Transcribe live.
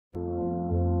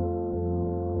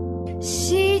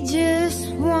She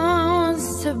just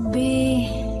wants to be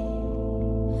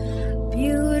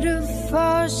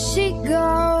beautiful. She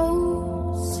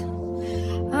goes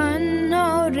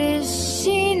unnoticed.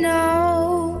 She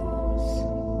knows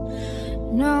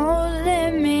no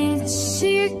limits.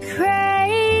 She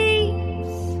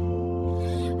craves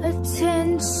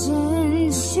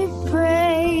attention. She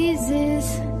praises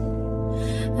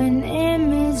an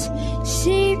image.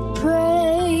 She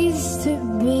prays to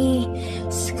be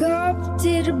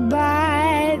sculpted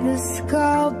by the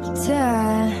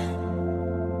sculptor.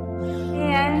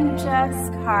 And Jess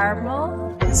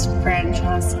Carmel. It's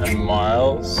Francesca. And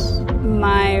Miles.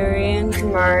 Myron.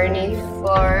 Marnie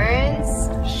Florence.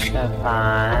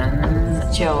 Siobhan.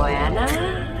 Joanna.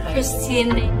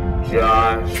 Christine.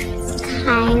 Josh.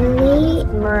 Kylie.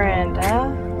 Miranda.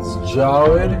 It's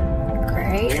Jawed.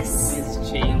 Grace. It's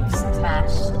James.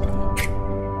 Tash.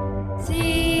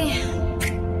 See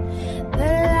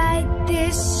the light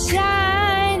is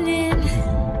shining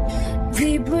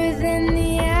deeper than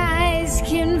the eyes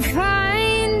can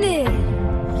find it.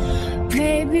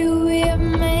 Maybe we're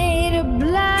made of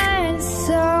blind,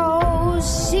 so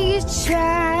she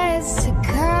tries to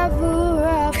cover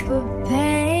up her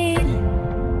pain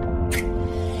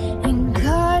and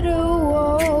cut her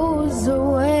woes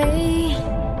away.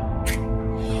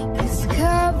 'Cause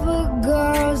cover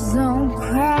girls don't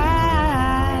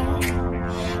cry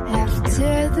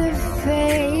after the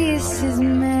face is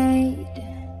made.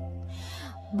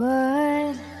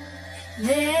 But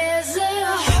there's a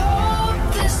hope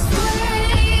that's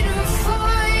waiting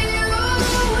for you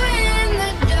in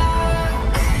the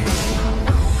dark.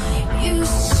 You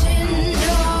should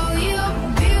know you're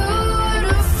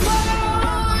beautiful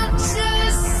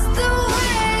just the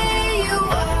way you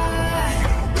are.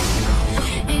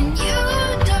 And you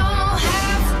don't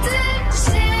have to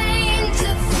change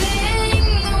a thing.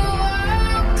 The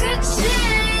world could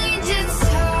change. It's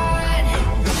hard.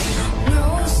 No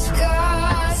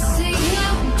scars, so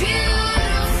you're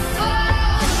beautiful.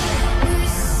 The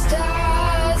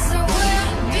stars, so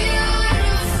we're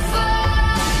beautiful.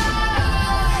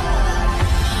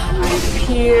 My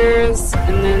peers,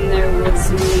 and then there was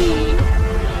me.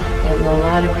 And a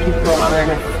lot of people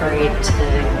aren't afraid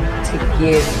to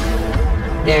give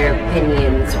their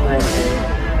opinions, whether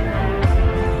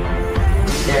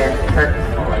they're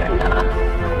hurtful or not.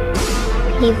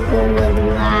 People would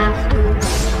laugh and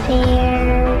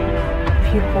stare.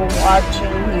 People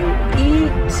watching you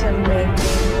eat and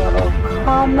making little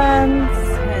comments.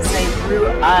 As I grew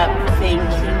up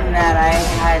thinking that I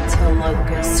had to look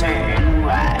a certain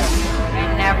way. I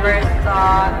never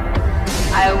thought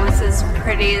I was as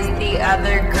pretty as the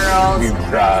other girls. Be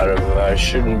proud of it. I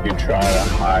shouldn't be trying to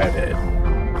hide it.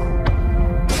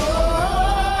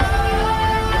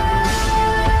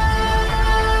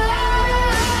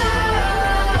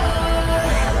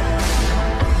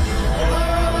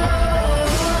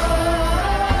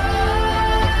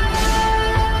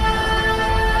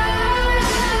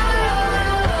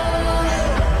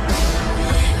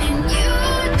 And you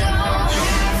don't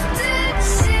have to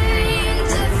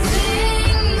change a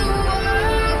thing. The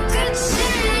world could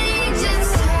change.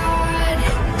 It's hard.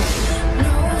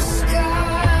 No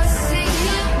scars, so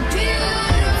you're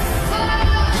beautiful.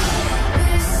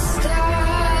 The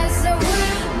stars, so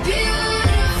we're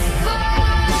beautiful.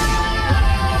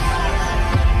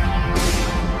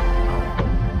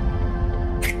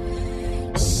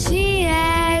 She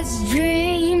has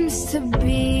dreams to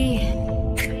be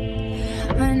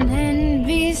an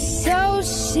envy, so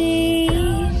she's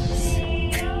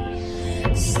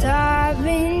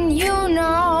starving. You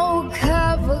know,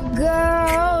 cover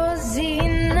girls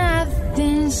eat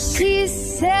nothing. She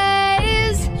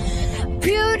says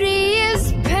beauty is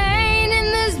pain, and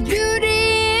there's beauty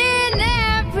in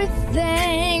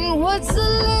everything. What's a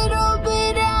little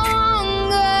bit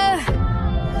longer?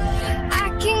 I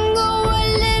can go a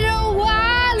little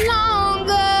while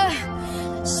longer.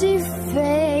 She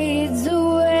fades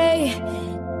away.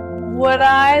 What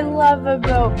I love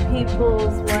about people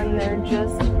is when they're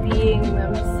just being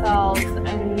themselves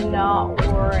and not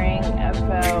worrying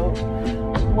about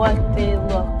what they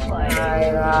look like.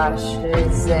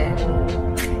 Eyelashes and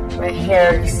my hair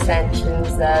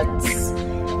extensions,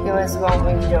 it was what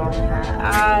we don't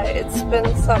have. It's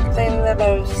been something that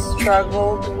I've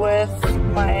struggled with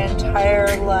my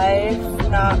entire life,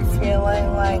 not feeling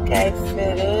like I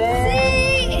fit in.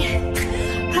 See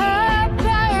her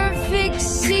perfect.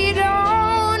 She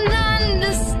don't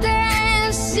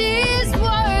understand. She's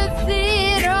worth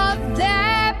it. All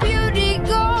that beauty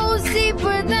goes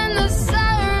deeper than the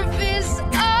surface.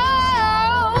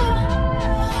 Oh,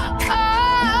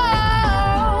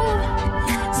 oh.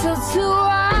 So to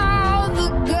all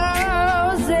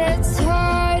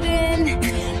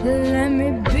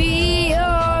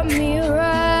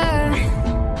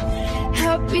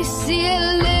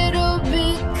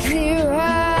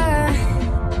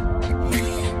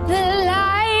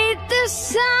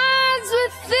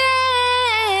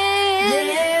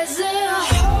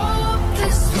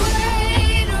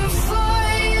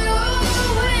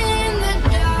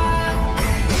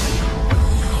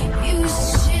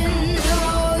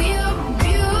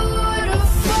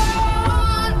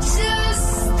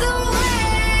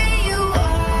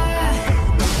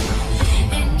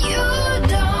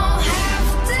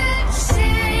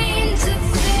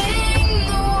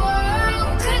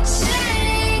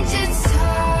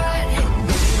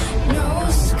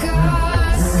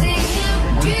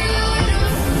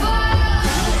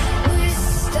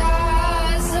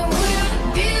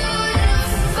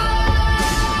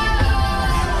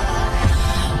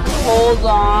hold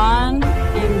on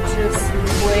and just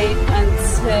wait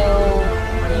until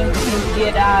you can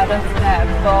get out of that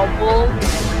bubble,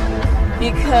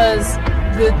 because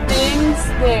the things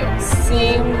that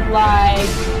seem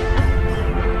like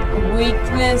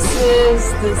weaknesses,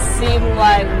 that seem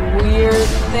like weird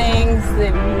things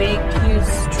that make you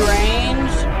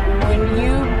strange, when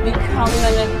you become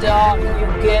an adult, you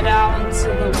get out into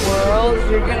the world,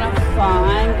 you're gonna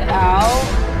find out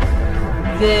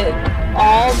that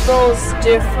all those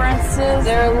differences,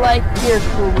 they're like your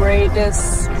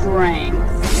greatest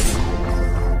strengths.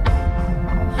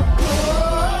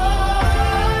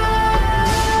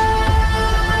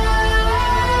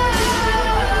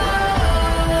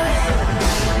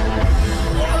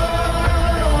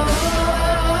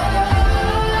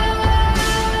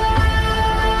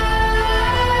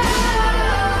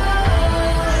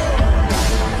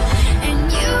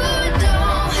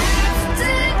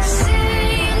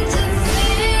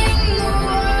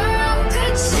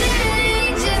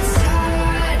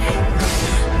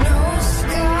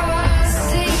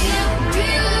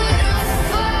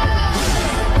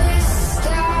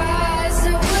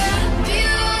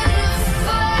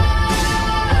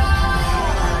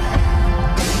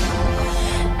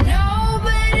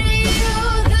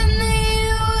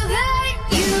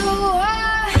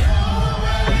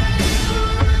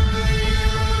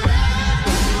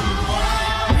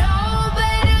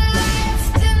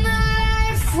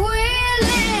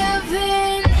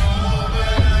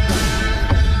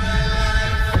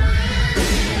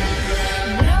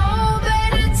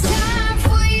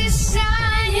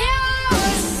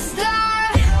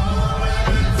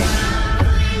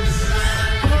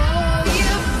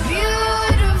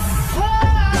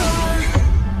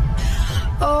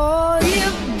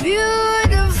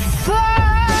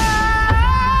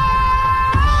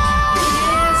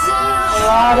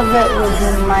 A lot of it was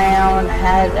in my own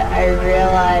head, I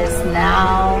realize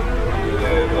now.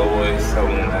 There's always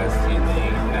someone that's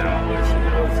unique now, which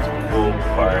is the cool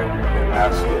part, and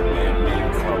that's what made me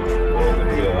comfortable to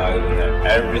realizing that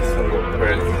every single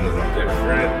person is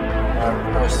different. My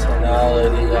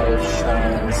personality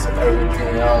outshines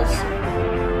everything else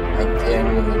at the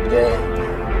end of the day.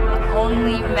 What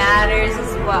only matters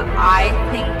is what I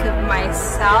think of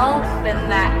myself, and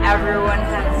that everyone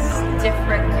has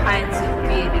different kinds of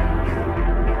beauty.